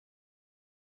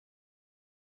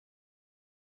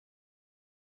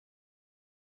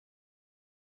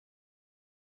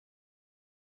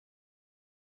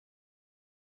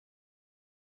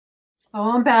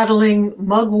Oh, I'm battling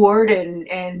mugwort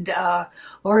and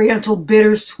oriental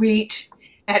bittersweet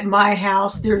at my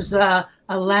house. There's a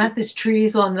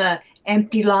trees on the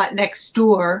empty lot next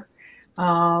door.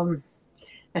 Um,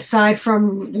 Aside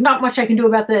from not much I can do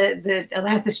about the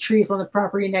ailanthus trees on the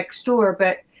property next door,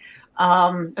 but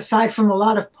aside from a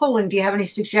lot of pulling, do you have any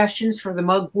suggestions for the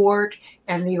mugwort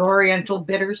and the oriental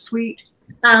bittersweet?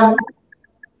 Um,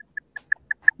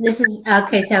 this is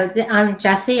okay. So I'm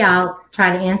Jesse. I'll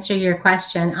try to answer your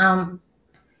question.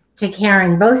 To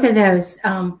Karen, both of those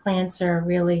plants are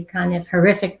really kind of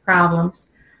horrific problems.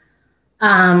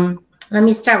 Let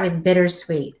me start with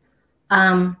bittersweet.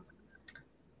 Um,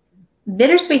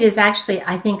 Bittersweet is actually,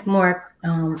 I think, more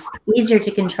easier to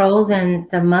control than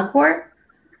the mugwort.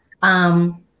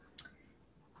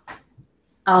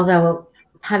 Although,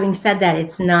 having said that,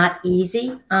 it's not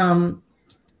easy.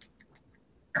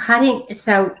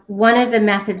 So one of the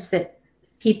methods that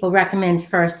people recommend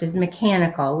first is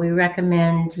mechanical. We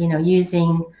recommend,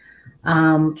 using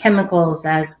chemicals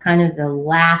as kind of the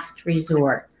last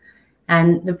resort.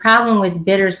 And the problem with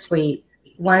bittersweet,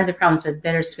 one of the problems with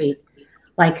bittersweet,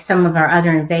 like some of our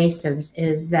other invasives,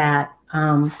 is that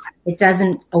it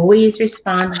doesn't always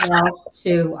respond well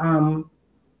to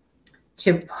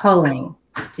pulling,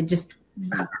 to just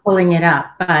pulling it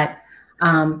up. But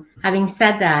having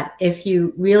said that, if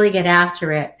you really get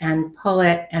after it and pull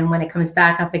it, and when it comes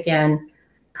back up again,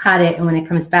 cut it, and when it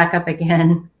comes back up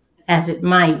again, as it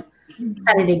might,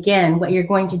 cut it again, what you're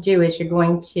going to do is you're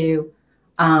going to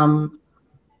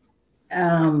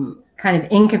kind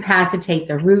of incapacitate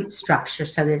the root structure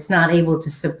so that it's not able to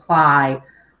supply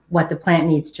what the plant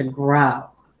needs to grow.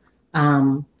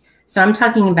 So I'm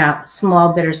talking about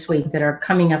small bittersweet that are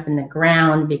coming up in the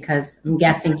ground, because I'm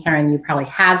guessing, Karen, you probably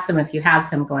have some, if you have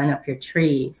some going up your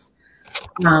trees.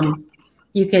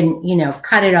 You can,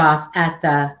 cut it off at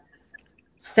the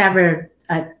severed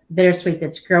bittersweet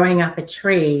that's growing up a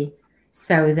tree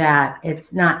so that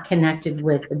it's not connected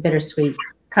with the bittersweet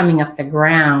coming up the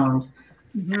ground.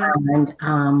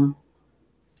 Mm-hmm.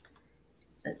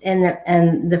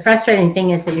 And the frustrating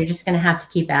thing is that you're just going to have to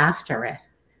keep after it.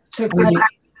 So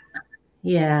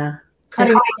yeah.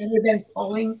 Cutting rather than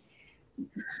pulling?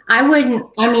 I wouldn't.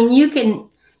 I mean, you can,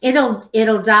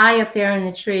 it'll die up there in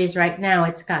the trees right now.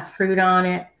 It's got fruit on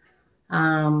it.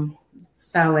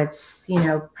 So it's,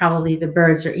 probably the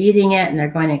birds are eating it and they're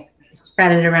going to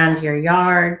spread it around your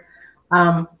yard.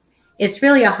 It's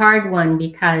really a hard one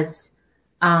because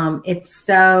it's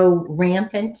so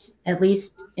rampant, at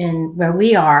least in where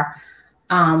we are.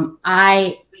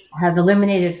 I have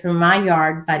eliminated from my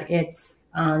yard, but it's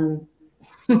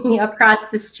across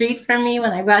the street from me.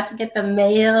 When I go out to get the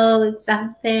mail, it's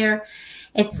out there.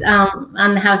 It's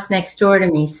on the house next door to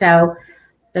me. So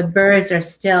the birds are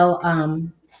still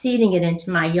seeding it into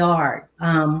my yard.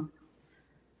 The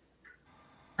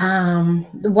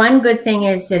one good thing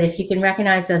is that if you can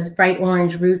recognize those bright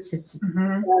orange roots, it's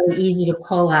really easy to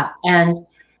pull up. And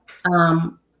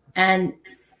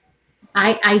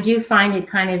I do find it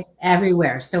kind of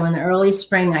everywhere. So in the early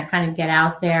spring, I kind of get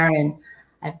out there and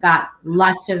I've got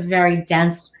lots of very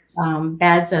dense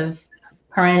beds of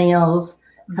perennials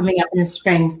coming up in the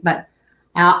springs, but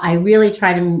I really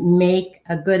try to make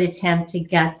a good attempt to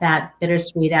get that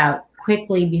bittersweet out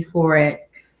quickly before it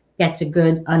gets a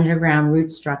good underground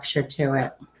root structure to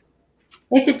it.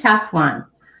 It's a tough one.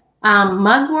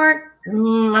 Mugwort,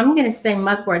 I'm going to say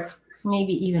mugwort's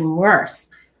maybe even worse,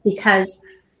 because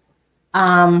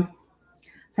from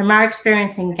our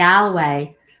experience in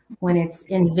Galloway, when it's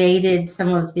invaded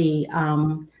some of the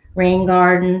rain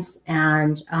gardens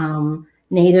and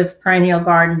native perennial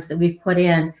gardens that we've put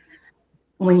in,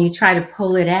 when you try to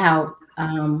pull it out,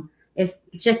 if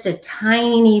just a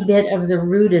tiny bit of the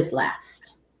root is left,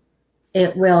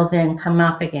 it will then come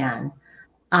up again.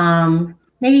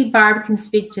 Maybe Barb can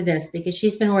speak to this, because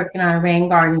she's been working on a rain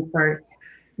garden for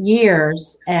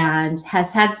years and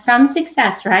has had some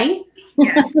success, right?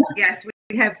 Yes,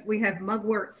 we have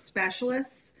mugwort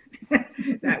specialists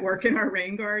that work in our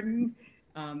rain garden.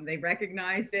 They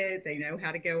recognize it. They know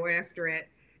how to go after it.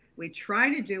 We try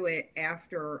to do it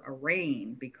after a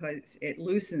rain because it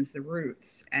loosens the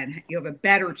roots and you have a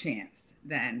better chance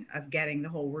then of getting the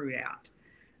whole root out.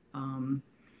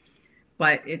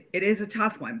 But it is a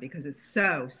tough one because it's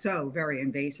so very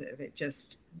invasive. It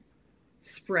just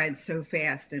spreads so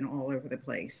fast and all over the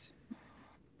place.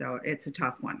 So it's a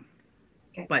tough one.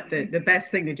 Okay. But the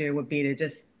best thing to do would be to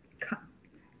just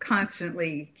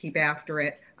constantly keep after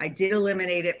it. I did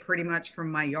eliminate it pretty much from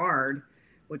my yard,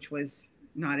 which was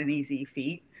not an easy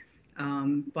feat.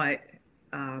 But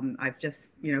I've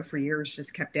just, for years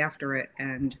just kept after it,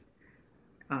 and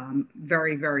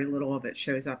very, very little of it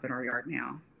shows up in our yard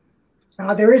now.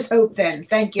 There is hope then.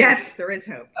 Thank you. Yes, there is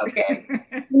hope. Okay.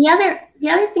 The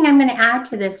other thing I'm going to add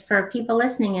to this for people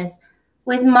listening is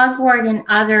with mugwort and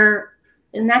other,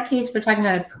 in that case, we're talking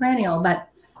about a perennial, but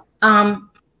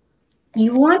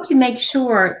you want to make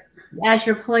sure as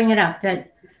you're pulling it up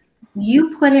that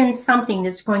you put in something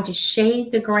that's going to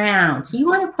shade the ground. So you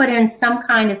want to put in some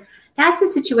kind of, that's a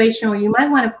situation where you might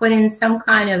want to put in some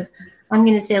kind of, I'm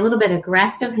going to say a little bit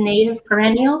aggressive native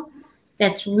perennial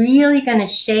that's really going to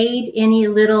shade any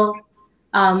little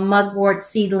mugwort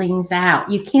seedlings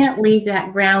out. You can't leave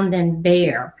that ground then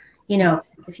bare. You know,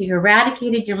 if you've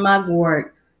eradicated your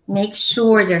mugwort, make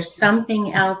sure there's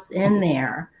something else in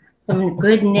there, some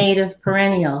good native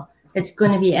perennial that's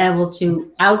going to be able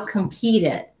to outcompete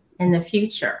it in the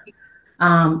future.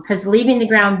 Because leaving the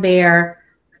ground bare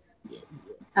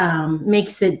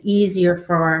makes it easier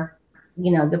for,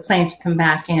 you know, the plant to come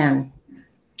back in.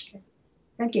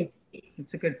 Thank you.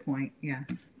 That's a good point.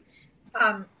 Yes.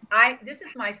 This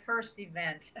is my first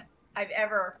event I've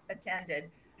ever attended.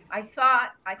 I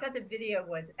thought the video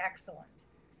was excellent.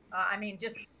 I mean,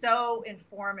 just so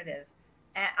informative.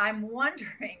 And I'm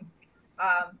wondering,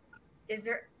 is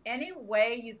there any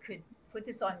way you could put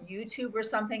this on YouTube or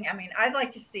something? I mean, I'd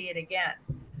like to see it again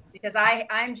because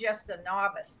I'm just a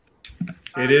novice.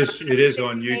 It is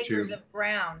on YouTube. Acres of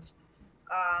ground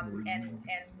and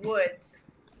woods.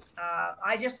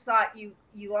 I just thought you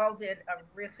all did a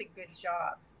really good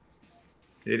job.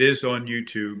 It is on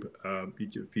YouTube.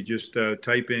 If you just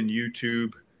type in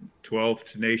YouTube 12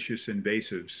 Tenacious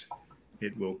Invasives,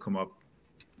 it will come up.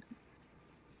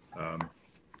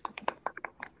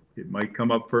 It might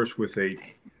come up first with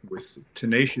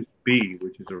Tenacious B,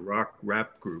 which is a rock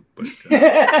rap group, but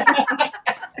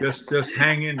just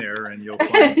hang in there and you'll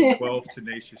find 12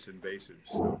 Tenacious Invasives.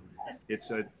 So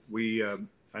it's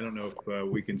I don't know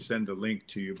if we can send a link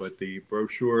to you, but the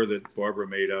brochure that Barbara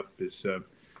made up is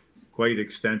quite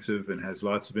extensive and has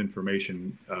lots of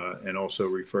information and also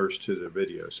refers to the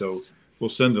video. So we'll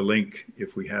send a link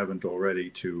if we haven't already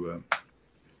to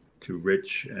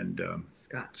Rich and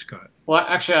Scott. Well,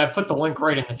 actually, I put the link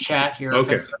right in the chat here.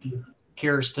 Okay. If anybody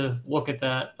cares to look at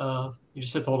that, you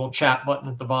just hit the little chat button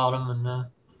at the bottom and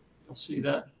you'll see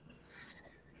that.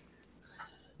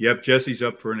 Yep, Jesse's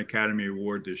up for an Academy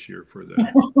Award this year for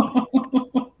that.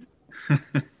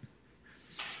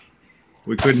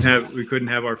 We couldn't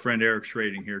have our friend Eric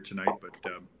Schrading here tonight, but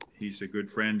he's a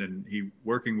good friend, and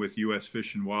working with U.S.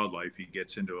 Fish and Wildlife, he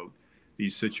gets into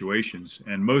these situations.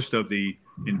 And most of the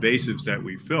invasives that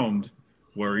we filmed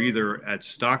were either at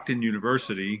Stockton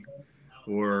University,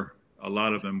 or a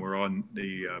lot of them were on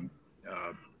the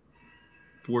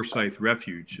Forsyth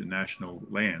Refuge in national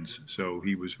lands. So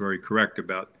he was very correct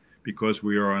about, because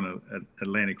we are on an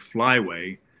Atlantic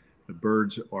flyway, the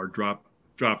birds are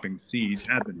dropping seeds,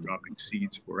 have been dropping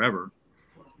seeds forever,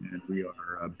 and we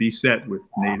are beset with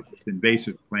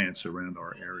invasive plants around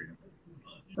our area.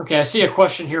 Okay, I see a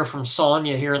question here from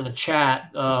Sonia here in the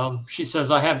chat. She says,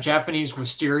 I have Japanese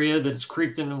wisteria that's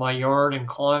creeped into my yard and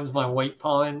climbs my white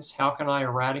pines. How can I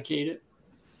eradicate it?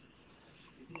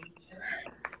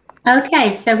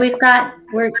 Okay, so we're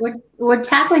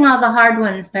tackling all the hard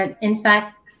ones, but in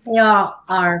fact, they all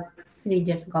are pretty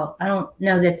difficult. I don't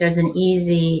know that there's an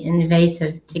easy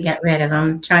invasive to get rid of.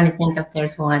 I'm trying to think if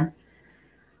there's one.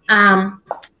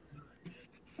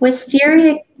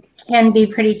 Wisteria can be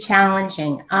pretty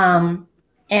challenging. Again,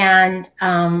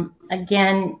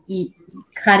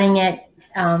 cutting it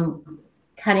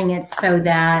so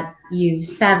that you've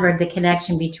severed the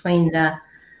connection between the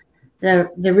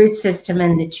root system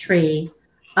and the tree.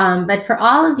 But for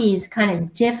all of these kind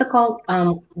of difficult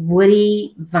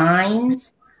woody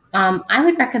vines, I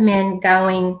would recommend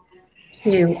going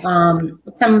to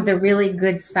some of the really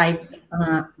good sites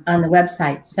on the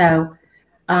website. So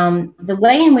the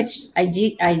way in which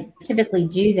I typically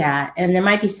do that, and there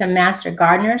might be some master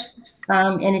gardeners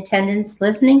in attendance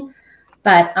listening,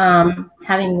 but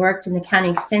having worked in the county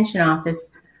extension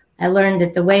office, I learned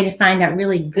that the way to find out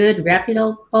really good,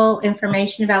 reputable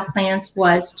information about plants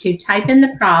was to type in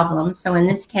the problem. So in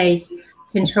this case,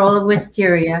 control of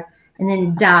wisteria, and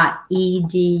then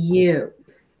 .edu.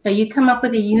 So you come up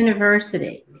with a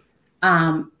university,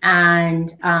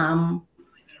 and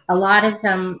a lot of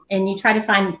them, and you try to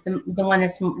find the one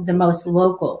that's the most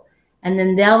local. And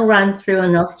then they'll run through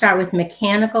and they'll start with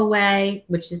mechanical way,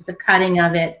 which is the cutting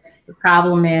of it. The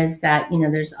problem is that, you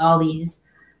know, there's all these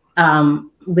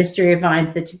wisteria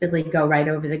vines that typically go right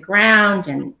over the ground,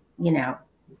 and, you know,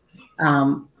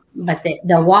 but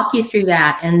they'll walk you through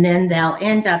that, and then they'll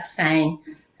end up saying,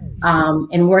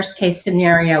 in worst case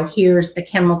scenario, here's the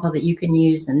chemical that you can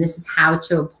use, and this is how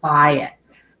to apply it.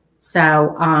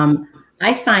 So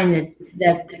I find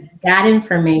that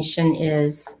information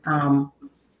is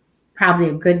probably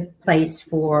a good place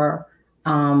for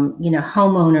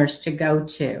homeowners to go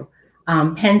to.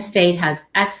 Penn State has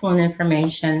excellent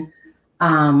information,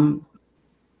 and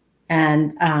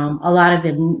a lot of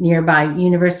the nearby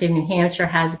University of New Hampshire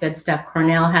has good stuff.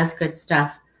 Cornell has good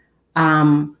stuff,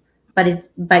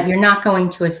 but you're not going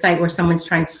to a site where someone's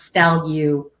trying to sell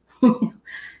you,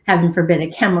 heaven forbid,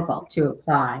 a chemical to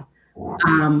apply.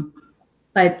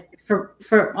 But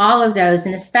for all of those,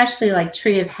 and especially like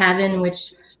Tree of Heaven,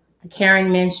 which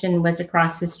Karen mentioned was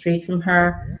across the street from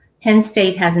her, Penn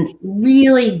State has a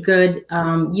really good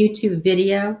YouTube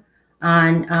video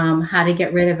on how to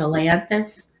get rid of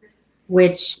ailanthus,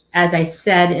 which, as I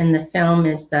said in the film,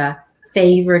 is the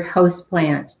favorite host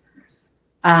plant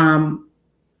of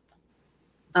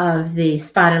the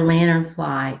spotted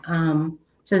lanternfly.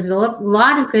 So there's a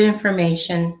lot of good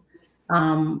information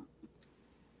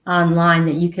online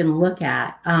that you can look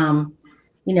at.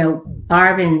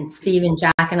 Barb and Steve and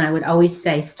Jack and I would always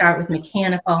say, start with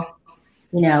mechanical,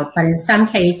 but in some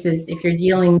cases, if you're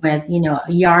dealing with, a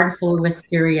yard full of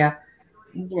wisteria,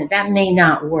 that may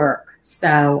not work.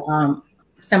 So,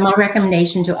 so my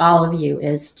recommendation to all of you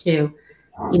is to,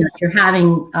 if you're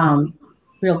having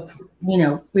real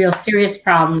serious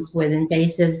problems with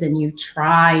invasives and you've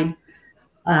tried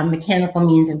mechanical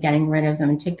means of getting rid of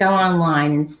them, to go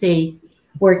online and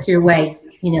work your way,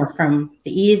 from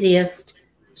the easiest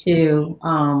to,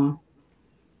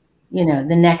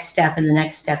 the next step and the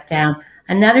next step down.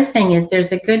 Another thing is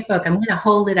there's a good book. I'm going to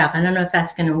hold it up. I don't know if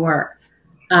that's going to work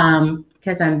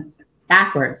because I'm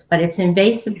backwards, but it's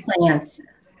Invasive Plants.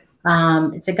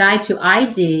 It's a guide to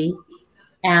ID,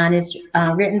 and it's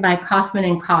written by Kaufman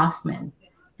and Kaufman.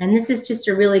 And this is just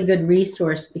a really good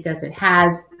resource because it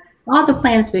has all the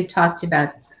plants we've talked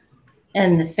about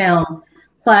in the film,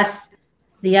 plus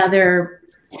the other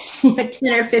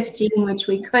 10 or 15, which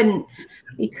we could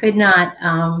not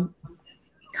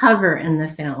cover in the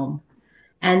film.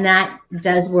 And that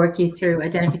does work you through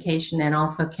identification and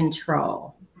also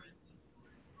control.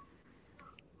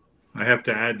 I have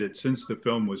to add that since the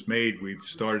film was made, we've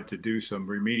started to do some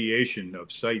remediation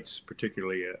of sites,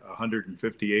 particularly a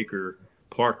 150-acre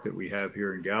park that we have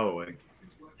here in Galloway.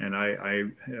 And I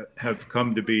have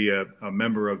come to be a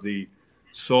member of the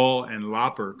Saul and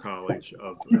Lopper College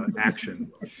of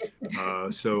Action.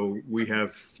 So we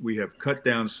have cut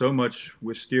down so much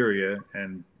wisteria,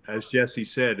 and as Jesse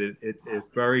said, it's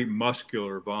very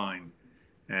muscular vine,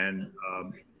 and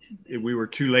we were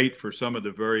too late for some of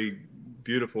the very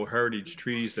beautiful heritage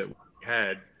trees that we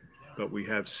had, but we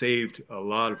have saved a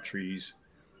lot of trees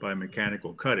by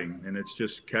mechanical cutting, and it's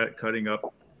just cutting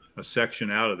up a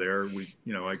section out of there.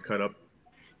 I cut up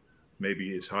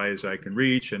maybe as high as I can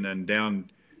reach, and then down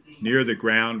near the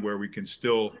ground where we can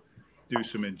still do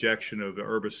some injection of the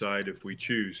herbicide if we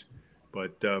choose.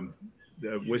 But the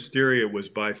wisteria was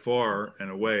by far and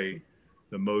away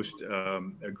the most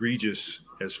egregious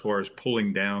as far as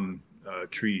pulling down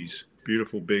trees,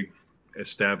 beautiful big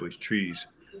established trees.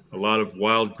 A lot of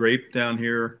wild grape down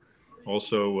here,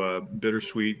 also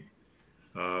bittersweet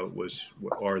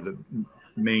are the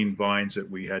main vines that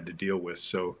we had to deal with.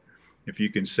 So if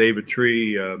you can save a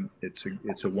tree,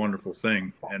 it's a wonderful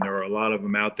thing. And there are a lot of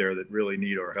them out there that really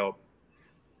need our help.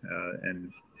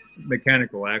 And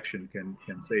mechanical action can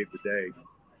save the day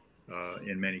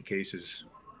in many cases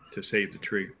to save the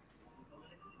tree.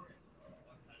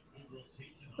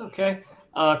 Okay.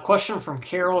 Question from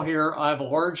Carol here. I have a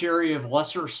large area of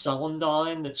lesser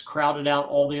celandine that's crowded out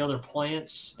all the other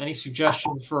plants. Any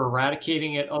suggestions for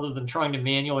eradicating it other than trying to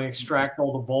manually extract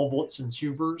all the bulblets and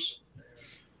tubers?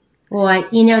 Well,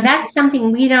 that's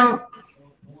something we don't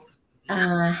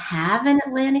have in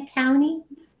Atlantic County.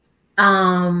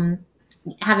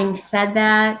 Having said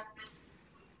that,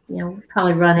 we'll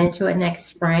probably run into it next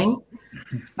spring.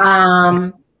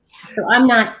 So I'm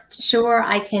not sure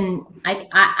I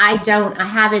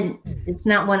haven't, it's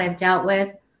not one I've dealt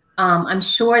with. I'm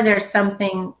sure there's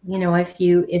something,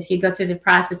 if you go through the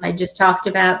process I just talked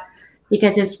about,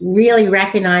 because it's really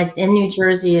recognized in New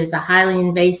Jersey as a highly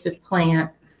invasive plant.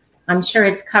 I'm sure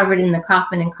it's covered in the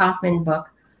Kaufman and Kaufman book.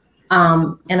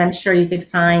 And I'm sure you could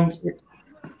find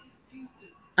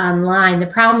online. The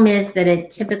problem is that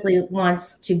it typically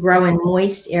wants to grow in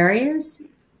moist areas,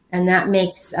 and that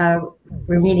makes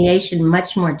remediation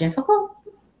much more difficult.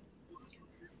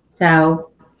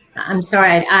 So I'm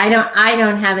sorry, I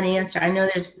don't have an answer. I know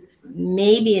there's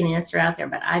maybe an answer out there,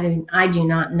 but I do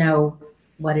not know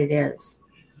what it is.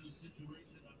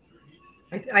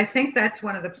 I think that's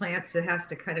one of the plants that has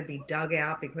to kind of be dug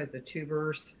out because the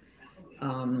tubers,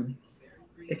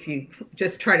 if you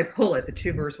just try to pull it, the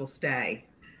tubers will stay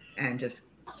and just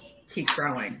keep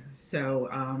growing. So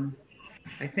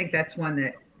I think that's one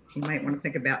that you might want to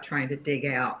think about trying to dig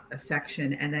out a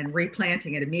section and then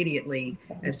replanting it immediately,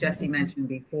 as Jesse mentioned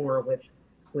before,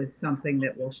 with something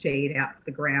that will shade out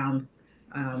the ground,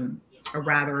 a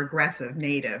rather aggressive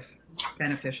native,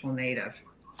 beneficial native.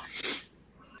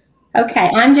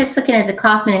 Okay, I'm just looking at the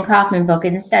Kaufman and Kaufman book,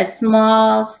 and it says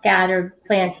small scattered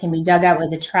plants can be dug out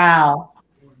with a trowel,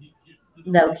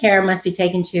 though care must be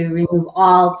taken to remove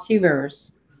all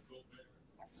tubers.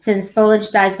 Since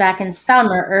foliage dies back in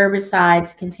summer,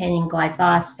 herbicides containing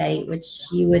glyphosate, which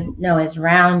you would know as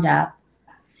Roundup,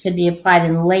 should be applied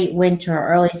in late winter or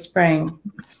early spring,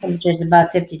 temperatures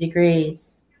above 50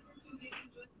 degrees.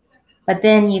 But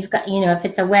then you've got, if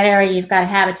it's a wet area, you've got a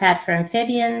habitat for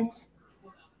amphibians.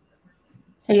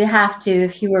 So you have to,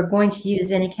 if you were going to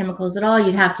use any chemicals at all,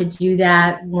 you'd have to do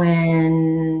that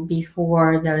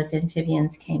before those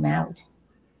amphibians came out.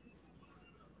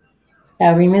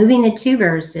 So removing the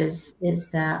tubers is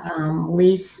the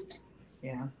least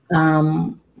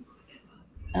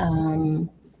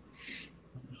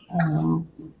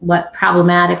what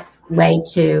problematic way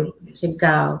to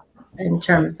go in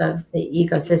terms of the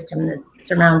ecosystem that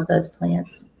surrounds those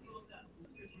plants.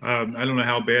 I don't know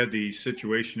how bad the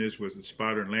situation is with the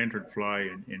spotted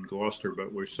lanternfly in Gloucester,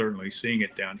 but we're certainly seeing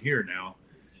it down here now.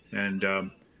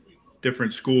 And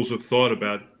different schools of thought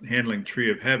about handling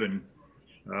tree of heaven.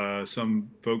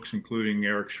 Some folks, including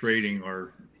Eric Schrading,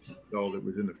 our fellow that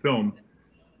was in the film,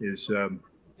 is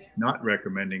not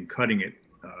recommending cutting it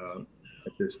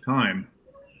at this time.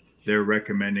 They're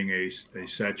recommending a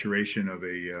saturation of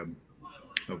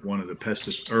one of the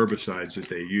herbicides that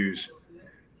they use.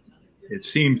 It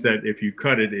seems that if you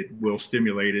cut it, it will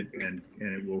stimulate it and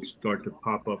it will start to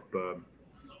pop up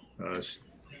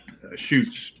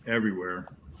shoots everywhere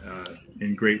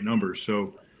in great numbers.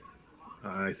 So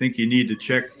I think you need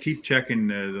to keep checking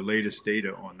the latest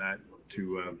data on that.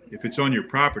 If it's on your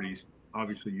properties,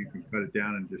 obviously you can cut it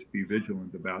down and just be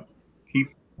vigilant about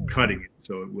keep cutting it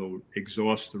so it will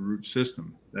exhaust the root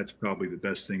system. That's probably the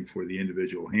best thing for the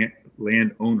individual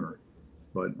landowner.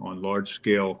 But on large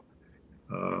scale,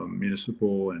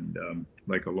 municipal and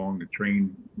like along the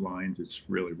train lines, it's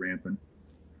really rampant.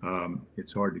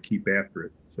 It's hard to keep after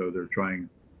it. So they're trying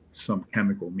some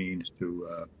chemical means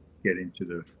to get into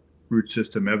the root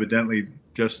system. Evidently,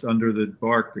 just under the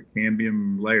bark, the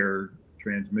cambium layer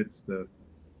transmits the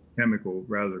chemical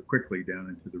rather quickly down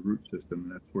into the root system.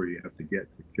 And that's where you have to get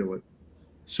to kill it.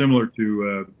 Similar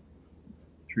to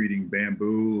treating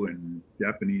bamboo and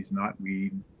Japanese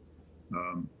knotweed.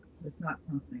 It's not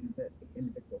something that the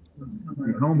individual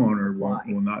homeowner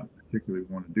will not particularly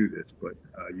want to do this, but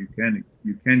you can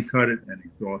cut it and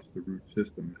exhaust the root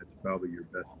system. That's probably your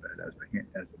best bet as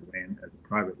a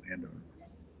private landowner.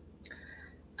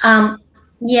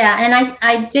 Yeah, and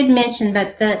I did mention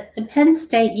that the Penn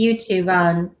State YouTube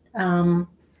on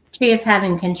Tree of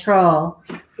Heaven Control,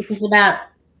 which is about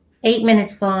 8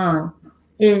 minutes long,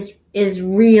 is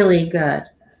really good.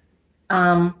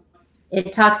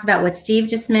 It talks about what Steve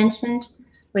just mentioned,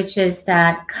 which is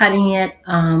that cutting it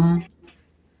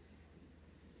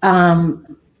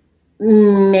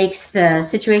makes the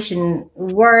situation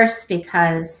worse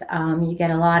because you get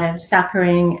a lot of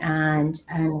suckering and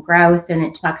growth, and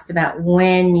it talks about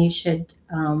when you should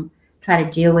try to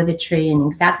deal with a tree and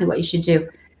exactly what you should do.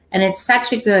 And it's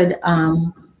such a good,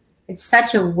 it's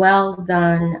such a well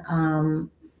done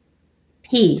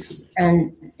piece,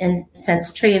 and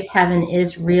since Tree of Heaven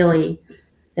is really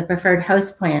the preferred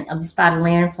host plant of the spotted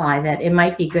lanternfly, that it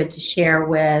might be good to share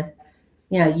with,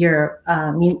 your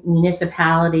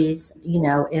municipalities.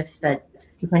 If the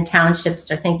different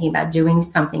townships are thinking about doing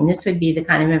something, this would be the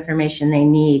kind of information they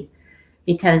need,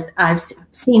 because I've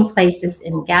seen places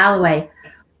in Galloway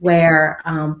where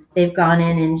they've gone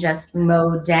in and just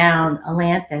mowed down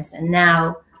ailanthus, and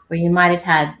now where you might have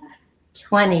had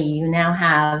 20, you now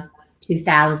have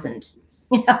 2,000.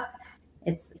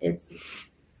 It's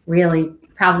really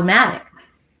problematic.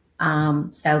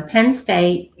 So Penn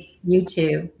State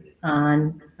YouTube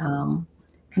on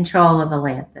control of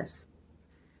ailanthus.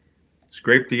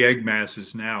 Scrape the egg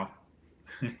masses now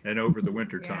and over the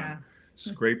winter time.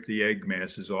 Scrape the egg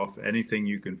masses off anything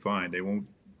you can find.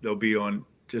 They'll be on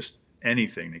just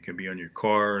anything. They can be on your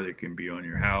car, they can be on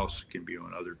your house, it can be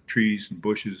on other trees and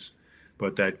bushes,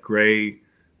 but that gray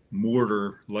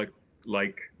mortar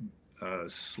like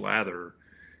slather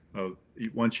of,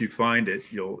 once you find it,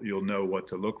 you'll know what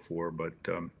to look for. But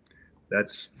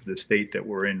that's the state that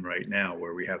we're in right now,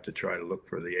 where we have to try to look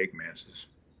for the egg masses.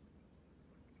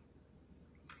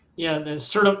 Yeah, the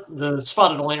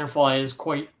spotted lanternfly is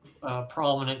quite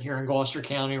prominent here in Gloucester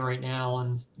County right now.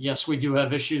 And yes, we do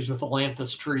have issues with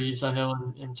ailanthus trees. I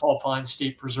know in Tall Pine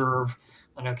State Preserve,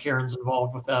 I know Karen's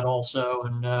involved with that also.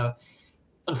 And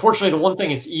unfortunately, the one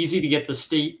thing it's easy to get the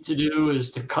state to do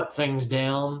is to cut things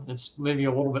down. It's maybe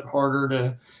a little bit harder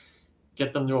to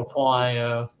get them to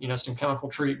apply, some chemical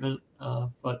treatment.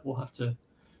 But we'll have to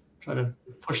try to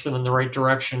push them in the right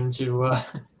direction to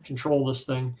control this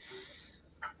thing.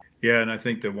 Yeah, and I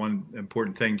think the one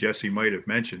important thing Jesse might have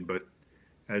mentioned, but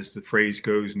as the phrase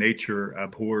goes, nature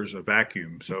abhors a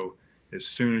vacuum. So as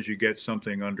soon as you get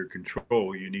something under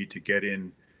control, you need to get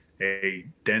in a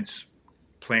dense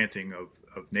planting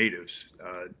of natives,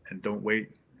 and don't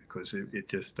wait, because it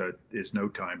just is no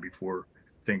time before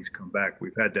things come back.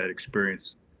 We've had that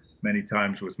experience many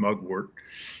times with mugwort,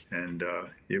 and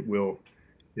it will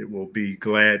be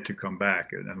glad to come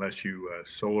back unless you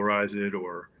solarize it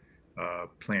or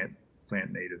plant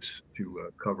natives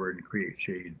to cover and create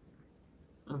shade.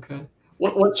 Okay.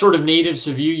 What sort of natives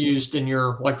have you used in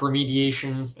your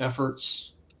remediation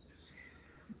efforts?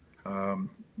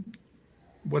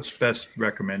 What's best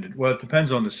recommended? Well, it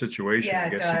depends on the situation. Yeah, I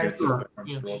guess it you does. get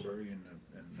the strawberry and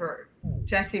For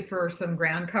Jesse, for some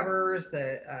ground covers,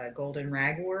 the golden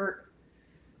ragwort.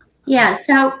 Yeah.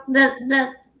 So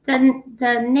the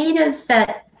natives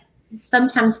that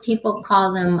sometimes people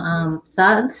call them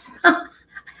thugs.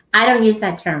 I don't use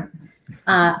that term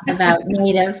about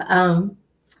native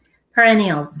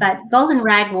perennials, but golden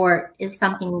ragwort is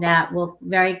something that will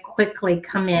very quickly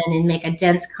come in and make a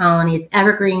dense colony. It's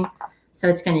evergreen, so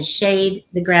it's going to shade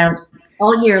the ground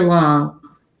all year long.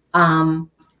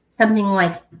 Something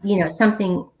like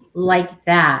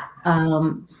that.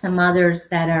 Some others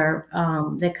that are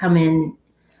that come in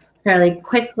fairly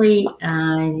quickly,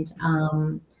 and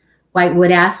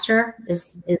whitewood aster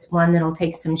is one that'll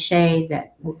take some shade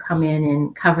that will come in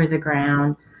and cover the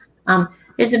ground.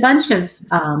 There's a bunch of,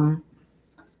 let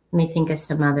me think of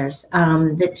some others.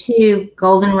 The two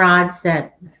goldenrods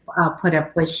that I'll put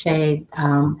up with shade,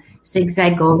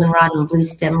 zigzag goldenrod and blue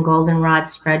stem goldenrod,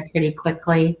 spread pretty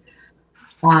quickly.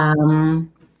 Let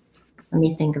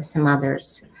me think of some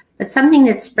others. But something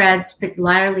that spreads,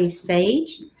 lyre-leaf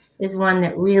sage is one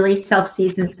that really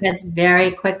self-seeds and spreads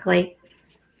very quickly.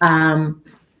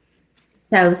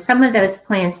 So some of those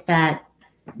plants that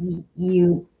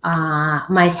you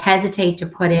might hesitate to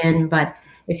put in, but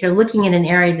if you're looking at an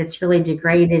area that's really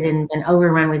degraded and been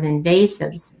overrun with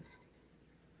invasives,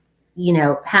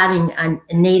 having a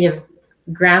native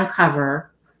ground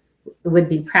cover would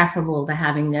be preferable to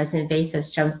having those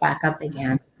invasives jump back up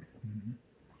again.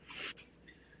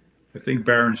 I think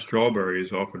Barren strawberry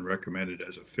is often recommended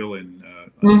as a fill-in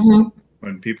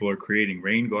when people are creating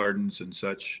rain gardens and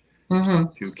such,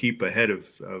 to keep ahead of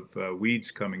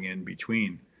weeds coming in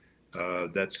between.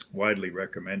 That's widely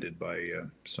recommended by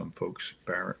some folks,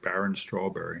 Barren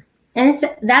strawberry. And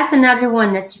that's another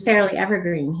one that's fairly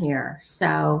evergreen here.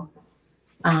 So,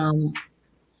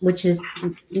 which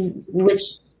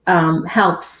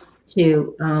helps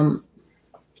to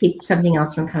keep something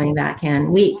else from coming back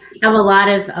in. We have a lot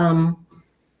of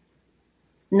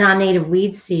non-native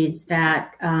weed seeds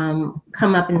that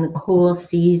come up in the cool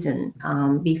season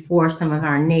before some of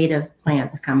our native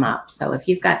plants come up. So if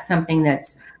you've got something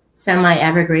that's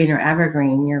semi-evergreen or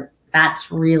evergreen,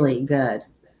 that's really good.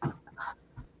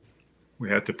 We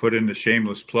have to put in the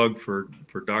shameless plug for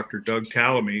Dr. Doug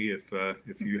Tallamy.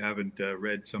 If you haven't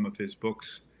read some of his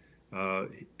books,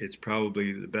 it's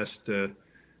probably the best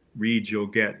read you'll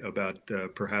get about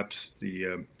perhaps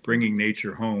the Bringing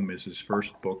Nature Home is his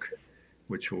first book,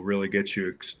 which will really get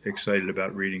you excited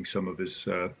about reading some of his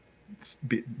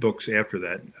books after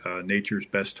that. Nature's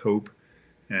Best Hope,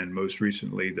 and most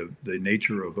recently the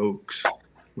Nature of Oaks,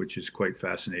 which is quite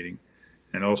fascinating.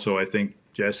 And also, I think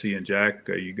Jesse and Jack,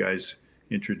 you guys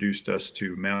introduced us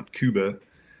to Mount Cuba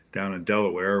down in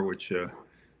Delaware, which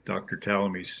Dr.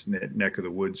 Tallamy's neck of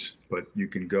the woods, but you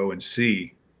can go and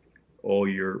see all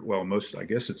year. Well, I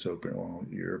guess it's open all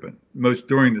year, but most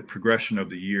during the progression of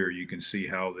the year, you can see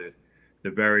how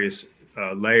the various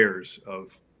layers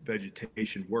of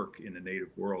vegetation work in the native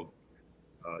world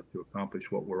to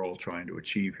accomplish what we're all trying to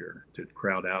achieve here, to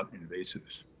crowd out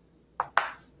invasives.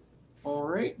 All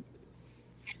right.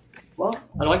 Well,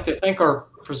 I'd like to thank our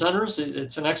presenters.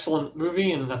 It's an excellent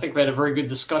movie, and I think we had a very good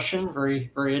discussion, very,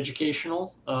 very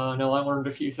educational. I know I learned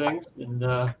a few things, and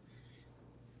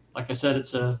like I said,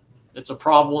 it's a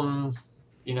problem,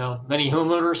 many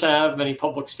homeowners have, many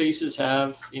public spaces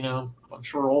have, I'm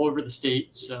sure all over the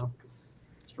state. So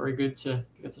it's very very good to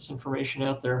get this information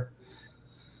out there.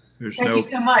 There's Thank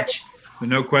you so much.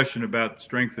 no question about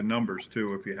strength in numbers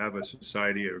too. If you have a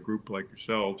society or a group like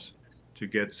yourselves to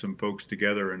get some folks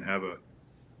together and have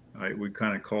we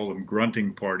kind of call them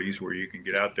grunting parties, where you can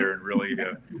get out there and really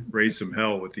raise some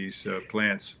hell with these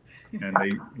plants. And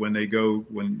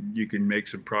when you can make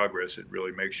some progress, it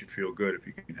really makes you feel good if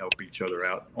you can help each other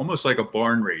out. Almost like a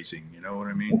barn raising, you know what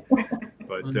I mean?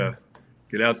 But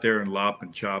get out there and lop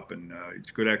and chop, and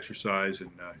it's good exercise,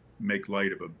 and make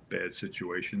light of a bad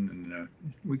situation, and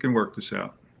we can work this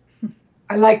out.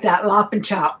 I like that, lop and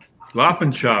chop. Lop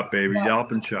and chop, baby. Yeah.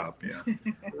 Lop and chop, yeah.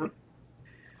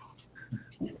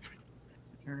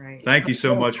 All right. Thank you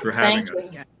so much for having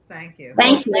us. Yeah, thank you.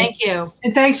 Thank you. Thank you.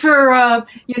 And thanks for,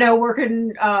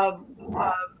 working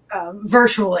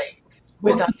virtually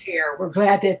with us here. We're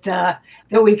glad that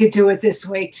we could do it this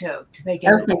way too, to make it.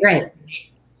 Okay, great.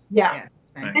 Yeah.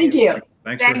 Yeah, Thank you.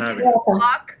 Thanks Thank for you. having us. Good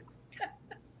luck.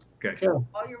 Okay. Sure.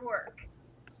 All your work.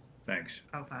 Thanks.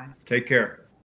 Bye-bye. Take care.